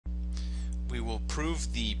we will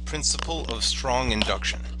prove the principle of strong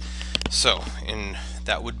induction. So,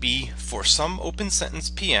 that would be for some open sentence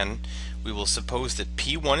Pn, we will suppose that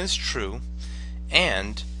P1 is true,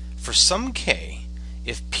 and for some k,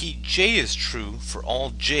 if Pj is true for all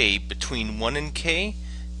j between 1 and k,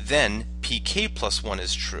 then Pk plus 1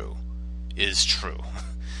 is true.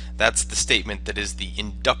 That's the statement that is the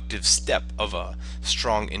inductive step of a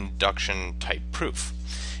strong induction type proof.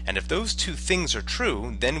 And if those two things are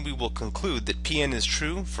true, then we will conclude that Pn is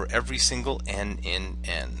true for every single n in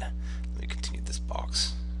n. Let me continue this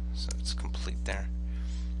box so it's complete there.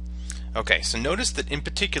 Okay, so notice that in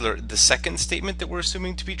particular the second statement that we're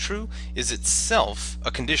assuming to be true is itself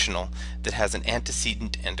a conditional that has an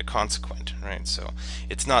antecedent and a consequent, right? So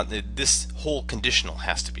it's not that this whole conditional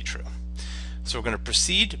has to be true. So we're going to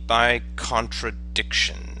proceed by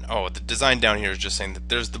contradiction. Oh, the design down here is just saying that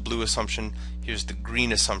there's the blue assumption, here's the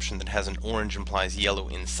green assumption that has an orange implies yellow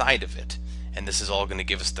inside of it, and this is all going to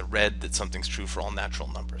give us the red that something's true for all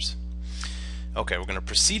natural numbers. Okay, we're going to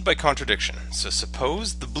proceed by contradiction. So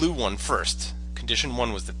suppose the blue one first. Condition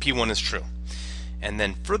 1 was that P1 is true. And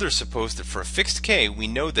then further suppose that for a fixed k, we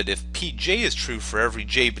know that if Pj is true for every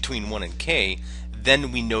j between 1 and k,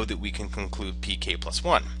 then we know that we can conclude Pk plus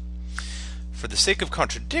 1. For the sake of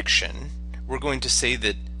contradiction, we're going to say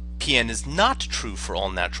that Pn is not true for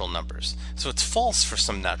all natural numbers. So it's false for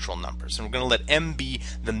some natural numbers. And we're going to let m be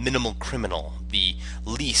the minimal criminal, the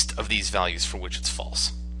least of these values for which it's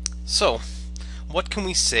false. So, what can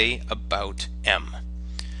we say about m?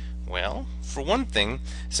 Well, for one thing,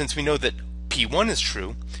 since we know that P1 is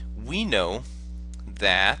true, we know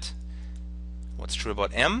that, what's true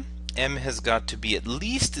about m? M has got to be at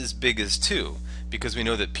least as big as 2, because we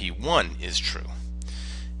know that P1 is true.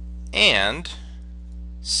 And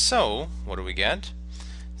so, what do we get?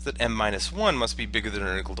 Is that m minus 1 must be bigger than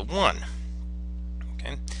or equal to 1.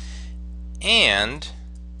 Okay. And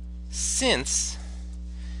since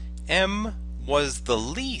m was the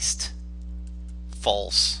least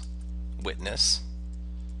false witness,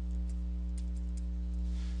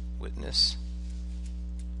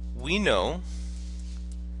 we know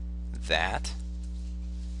that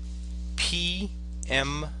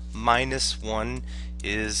Pm minus 1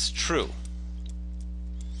 is true.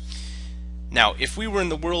 Now, if we were in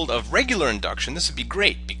the world of regular induction, this would be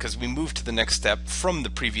great because we move to the next step from the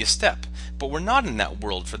previous step. But we're not in that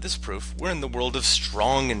world for this proof. We're in the world of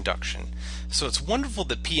strong induction. So it's wonderful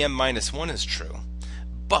that Pm minus 1 is true,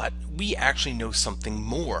 but we actually know something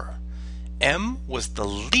more. M was the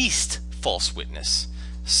least false witness.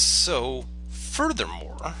 So,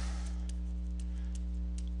 furthermore,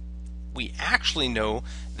 we actually know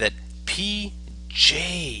that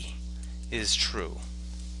Pj is true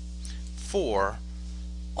for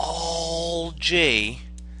all j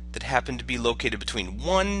that happen to be located between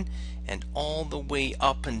 1 and all the way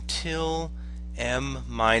up until m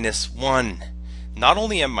minus 1. Not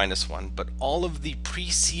only m minus 1, but all of the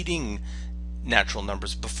preceding natural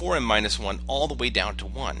numbers before m minus 1 all the way down to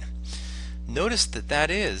 1. Notice that that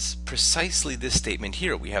is precisely this statement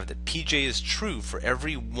here. We have that Pj is true for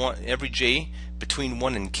every j between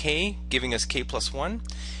 1 and k, giving us k plus 1.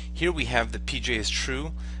 Here we have that Pj is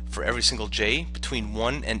true for every single j between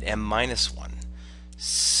 1 and m minus 1.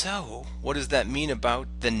 So, what does that mean about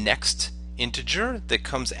the next integer that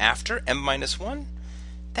comes after m minus 1?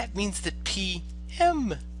 That means that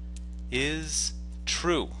Pm is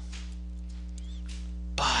true.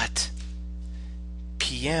 But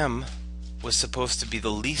Pm was supposed to be the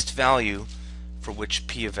least value for which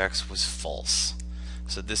P of x was false.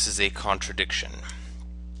 So this is a contradiction.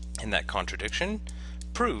 And that contradiction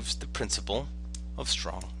proves the principle of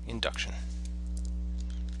strong induction.